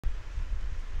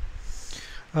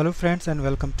Hello friends and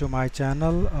welcome to my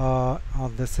channel.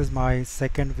 This is my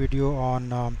second video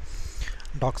on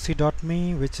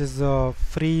Doxy.me, which is a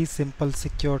free, simple,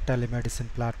 secure telemedicine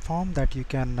platform that you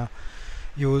can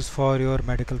use for your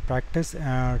medical practice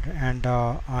and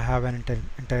have an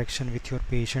interaction with your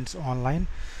patients online,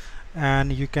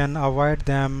 and you can avoid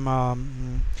them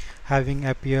having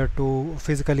appear to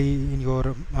physically in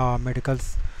your medical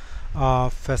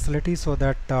facility, so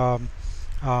that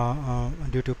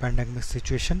due to pandemic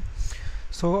situation.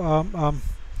 So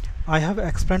I have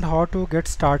explained how to get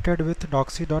started with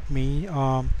Doxy.me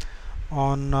on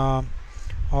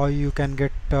how you can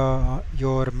get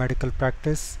your medical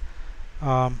practice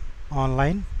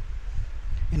online.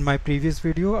 In my previous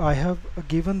video, I have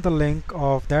given the link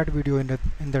of that video in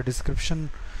the description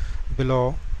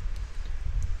below.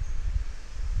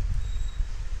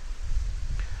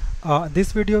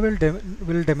 This video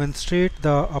will demonstrate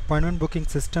the appointment booking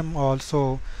system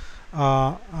also,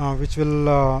 which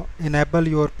will enable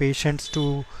your patients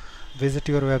to visit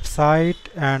your website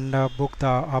and book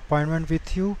the appointment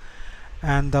with you,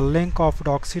 and the link of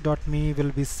doxy.me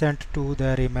will be sent to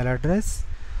their email address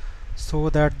so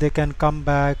that they can come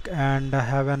back and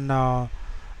have an a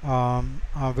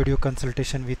video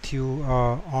consultation with you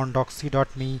on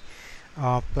doxy.me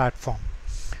platform.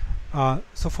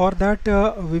 So for that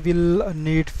we will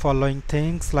need following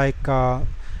things like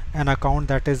an account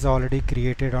that is already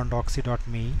created on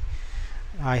doxy.me.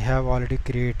 I have already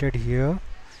created here,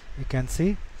 you can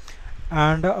see,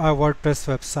 and a WordPress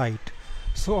website.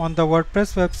 So on the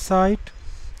WordPress website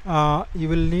you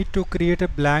will need to create a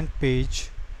blank page.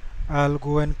 I'll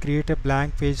go and create a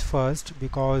blank page first,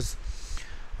 because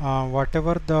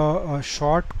whatever the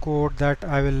short code that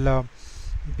I will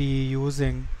be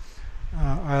using,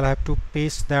 I'll have to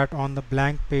paste that on the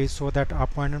blank page so that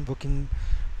appointment booking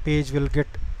page will get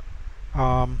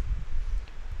um,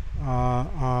 uh,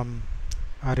 um,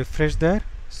 refresh there.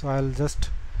 So I'll just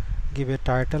give a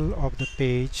title of the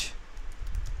page,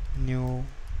 new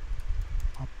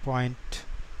appointment,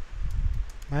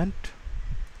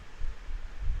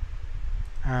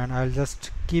 and I'll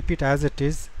just keep it as it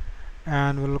is,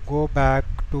 and we'll go back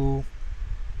to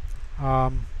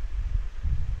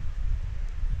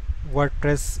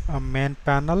WordPress main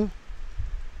panel,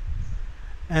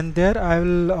 and there I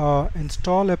will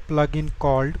install a plugin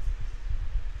called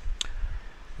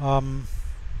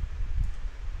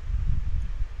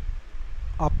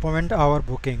appointment hour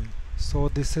booking. So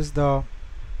this is the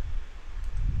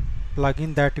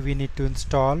plugin that we need to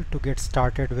install to get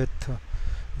started with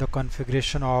the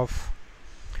configuration of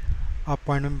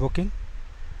appointment booking.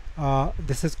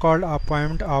 This is called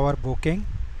appointment hour booking.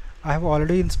 I have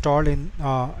already installed in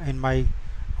my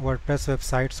WordPress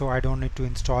website, so I don't need to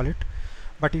install it.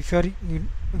 But if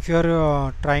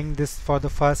you're trying this for the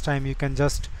first time, you can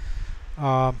just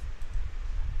enter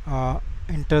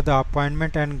the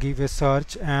appointment and give a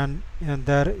search, and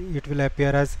there it will appear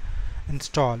as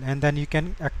install, and then you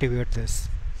can activate this.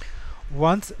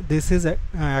 Once this is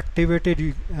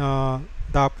activated, the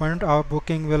appointment hour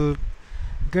booking will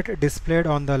get displayed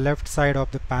on the left side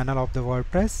of the panel of the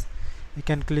WordPress. You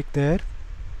can click there.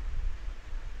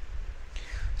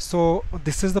 So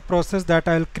this is the process that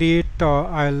I'll create.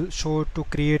 I'll show to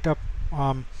create a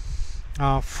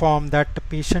form that the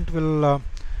patient will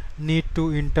need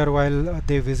to enter while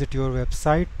they visit your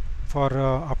website for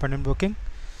appointment booking.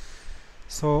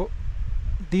 So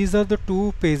these are the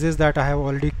two pages that I have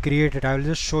already created. I will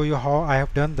just show you how I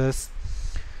have done this.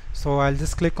 So I'll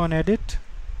just click on edit.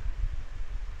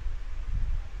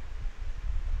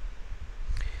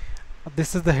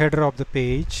 This is the header of the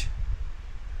page,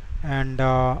 and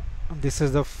this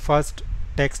is the first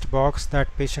text box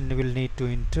that patient will need to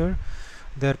enter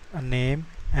their name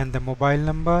and the mobile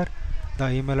number, the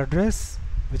email address,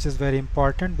 which is very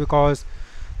important because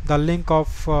the link of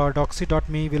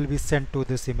doxy.me will be sent to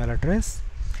this email address,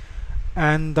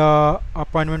 and the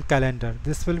appointment calendar.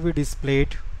 This will be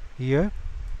displayed here.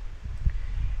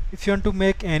 If you want to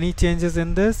make any changes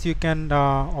in this, you can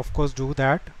of course do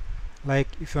that. Like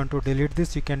if you want to delete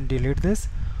this, you can delete this,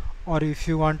 or if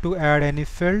you want to add any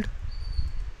field,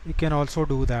 you can also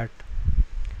do that.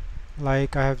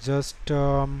 Like I have just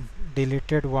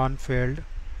deleted one field,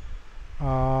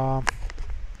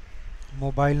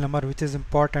 mobile number, which is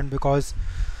important because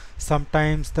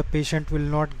sometimes the patient will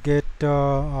not get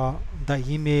the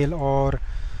email, or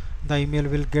the email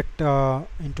will get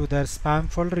into their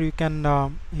spam folder. You can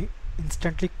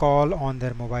instantly call on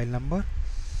their mobile number.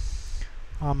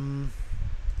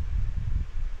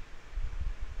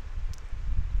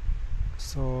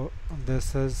 So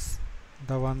this is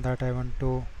the one that I want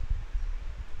to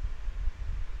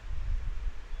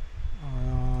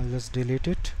just delete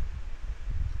it,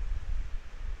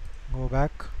 go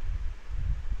back,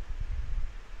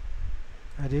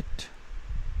 edit.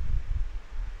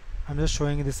 I'm just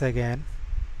showing this again.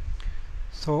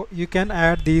 So you can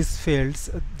add these fields.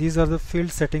 These are the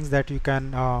field settings that you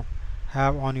can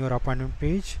have on your appointment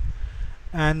page.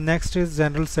 And next is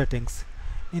general settings.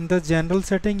 In the general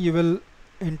setting, you will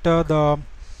enter the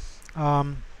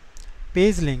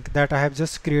page link that I have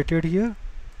just created here.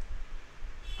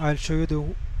 I'll show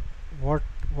you what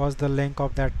was the link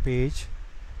of that page.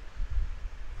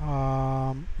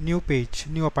 New page,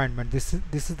 new appointment. This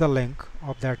is the link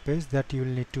of that page that you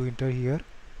will need to enter here.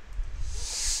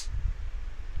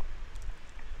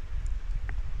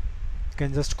 You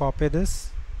can just copy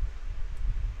this,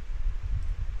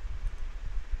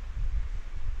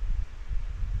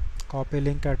 copy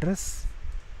link address.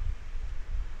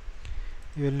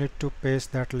 You will need to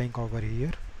paste that link over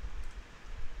here.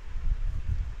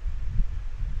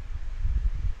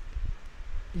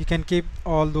 You can keep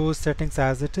all those settings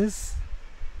as it is.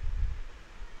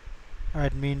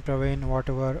 Admin, Praveen,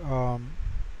 whatever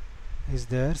is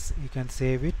there, you can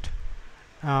save it.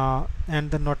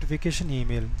 And the notification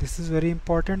email. This is very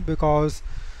important because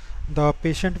the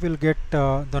patient will get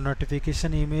the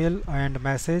notification email and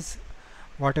message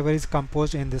whatever is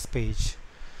composed in this page.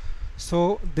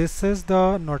 So this is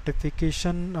the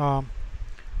notification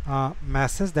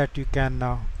message that you can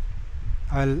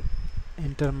I'll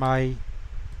enter my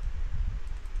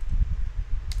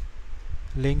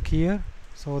link here.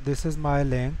 So this is my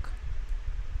link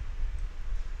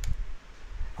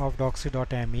of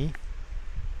doxy.me.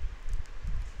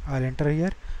 I'll enter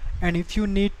here, and if you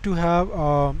need to have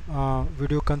a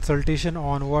video consultation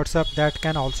on WhatsApp, that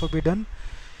can also be done.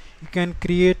 You can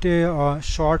create a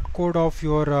short code of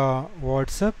your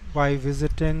WhatsApp by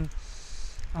visiting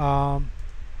a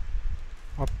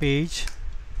page.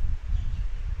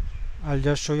 I'll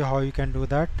just show you how you can do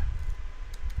that.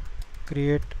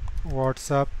 Create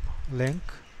WhatsApp link.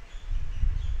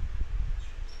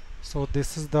 So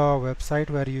this is the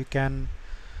website where you can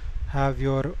have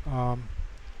your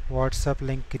WhatsApp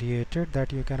link created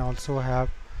that you can also have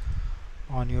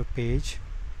on your page.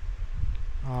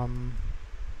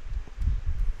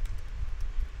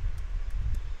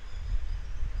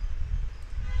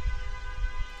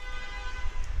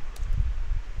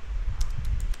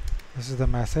 This is the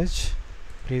message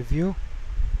preview.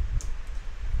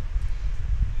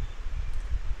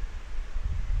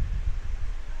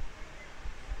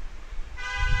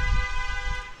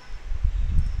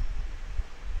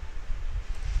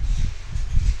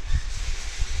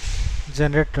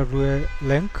 Generate WA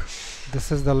link.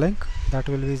 This is the link that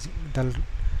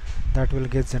will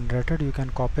get generated. You can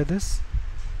copy this,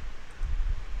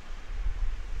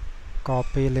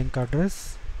 copy link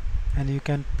address, and you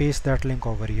can paste that link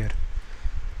over here.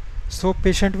 So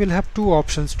patient will have two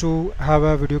options to have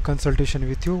a video consultation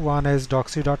with you. One is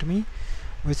doxy.me,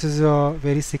 which is a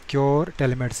very secure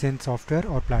telemedicine software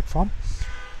or platform,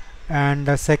 and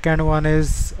the second one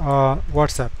is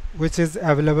WhatsApp, which is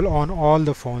available on all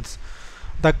the phones.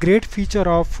 The great feature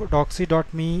of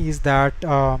doxy.me is that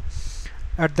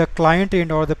at the client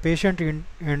end or the patient end,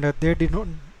 they do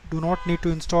not need to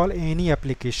install any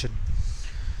application,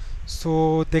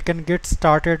 so they can get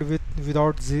started with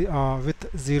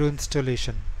zero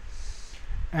installation.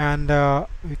 And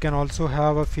we can also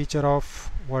have a feature of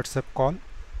WhatsApp call.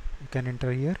 You can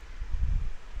enter here.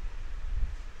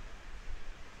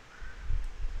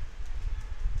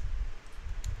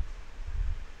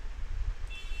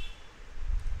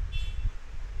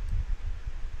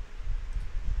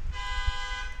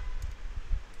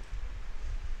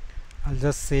 I'll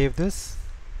just save this.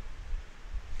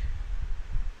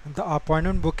 The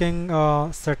appointment booking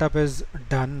setup is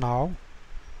done now.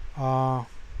 I'll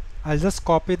just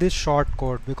copy this short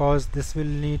code because this will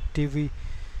need to be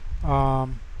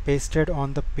pasted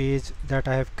on the page that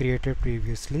I have created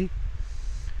previously.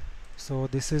 So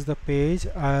this is the page.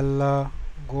 I'll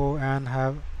go and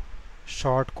have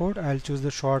short code. I'll choose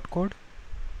the short code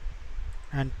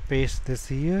and paste this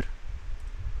here.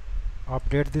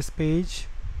 Update this page.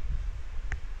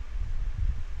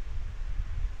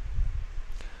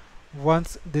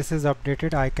 Once this is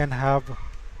updated, I can have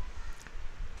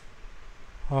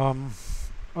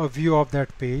a view of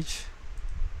that page.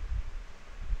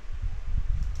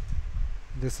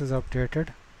 This is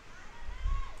updated.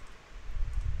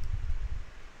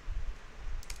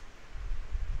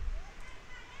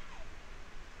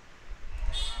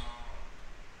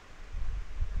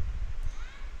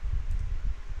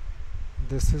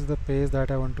 This is the page that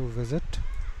I want to visit.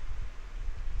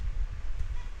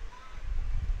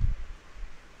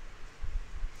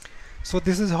 So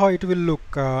this is how it will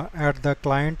look at the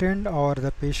client end or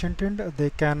the patient end. They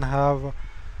can have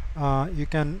you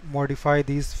can modify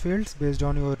these fields based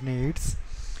on your needs.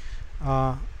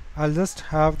 I'll just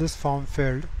have this form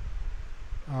filled.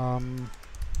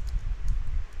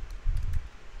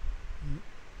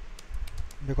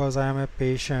 Because I am a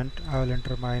patient, I will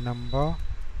enter my number.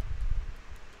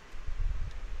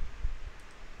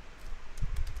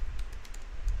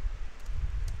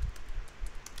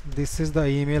 This is the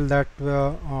email that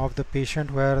of the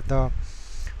patient where the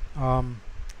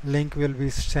link will be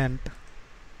sent.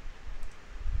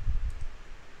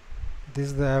 This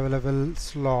is the available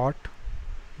slot,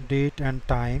 date and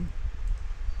time.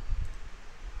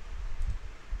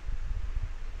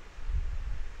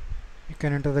 You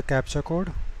can enter the captcha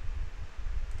code.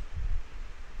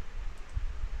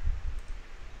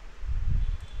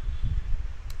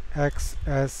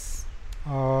 XS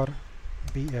or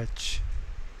BH.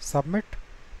 Submit.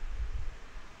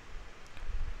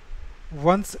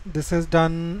 Once this is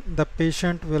done, the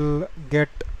patient will get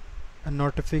a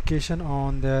notification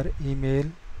on their email.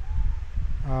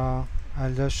 I'll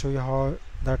just show you how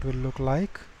that will look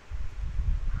like.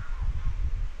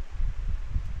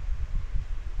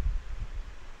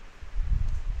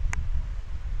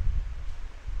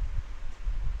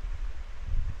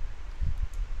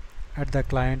 At the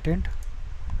client end,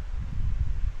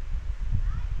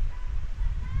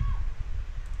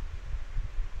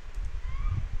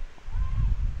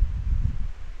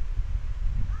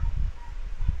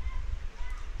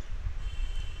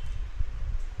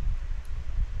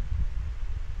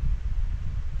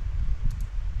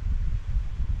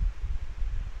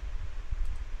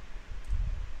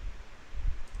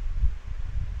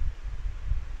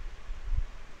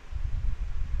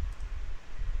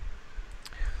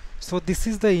 so this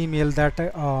is the email that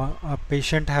a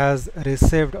patient has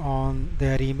received on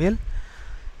their email.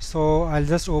 So I'll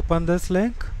just open this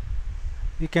link.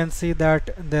 You can see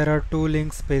that there are two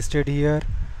links pasted here.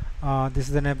 This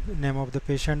is the name of the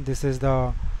patient, this is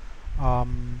the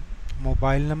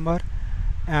mobile number,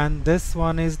 and this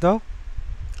one is the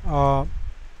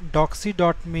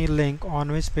doxy.me link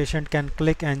on which patient can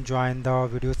click and join the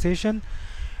video session.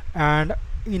 And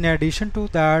in addition to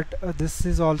that, this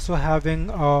is also having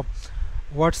a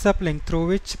WhatsApp link through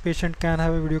which patient can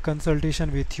have a video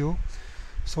consultation with you.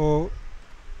 So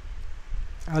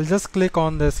I'll just click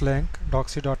on this link,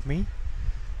 doxy.me,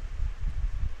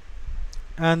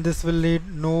 and this will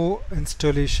need no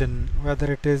installation,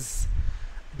 whether it is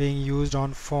being used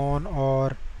on phone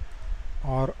or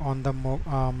on the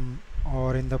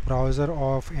or in the browser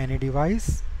of any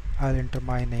device. I'll enter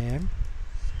my name.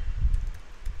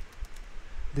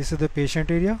 This is the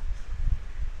patient area.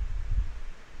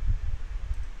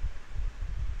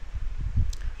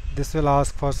 This will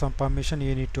ask for some permission,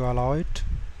 you need to allow it.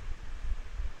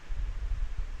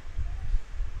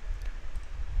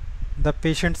 The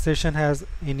patient session has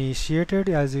initiated,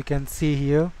 as you can see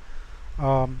here.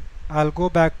 I'll go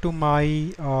back to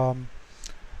my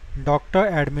doctor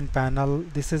admin panel.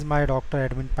 This is my doctor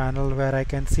admin panel where I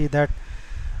can see that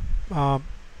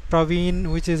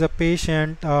Praveen, which is a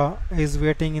patient, is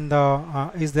waiting in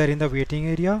the is there in the waiting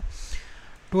area.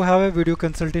 To have a video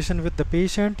consultation with the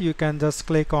patient, you can just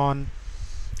click on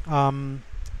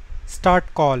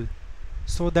start call,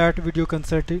 so that video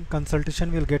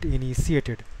consultation will get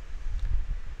initiated.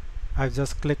 I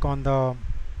just click on the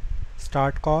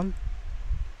start call.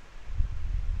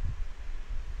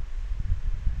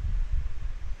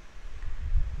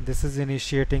 This is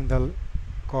initiating the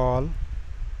call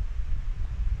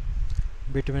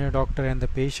between a doctor and the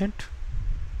patient,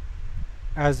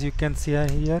 as you can see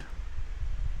here.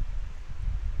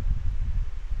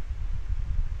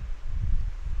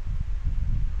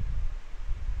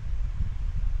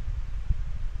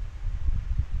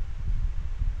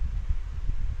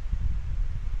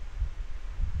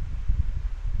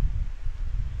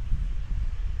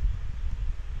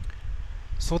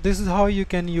 So this is how you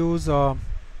can use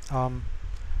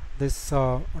this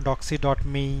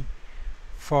doxy.me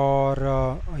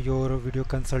for your video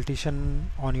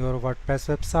consultation on your WordPress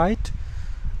website.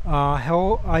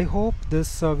 I hope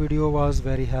this video was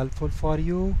very helpful for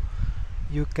you.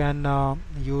 You can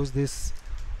use this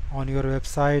on your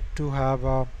website to have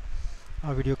a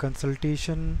video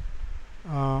consultation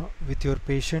with your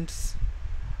patients.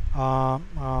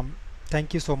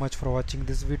 Thank you so much for watching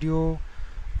this video.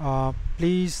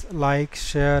 Please like,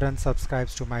 share and subscribe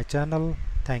to my channel.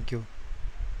 Thank you.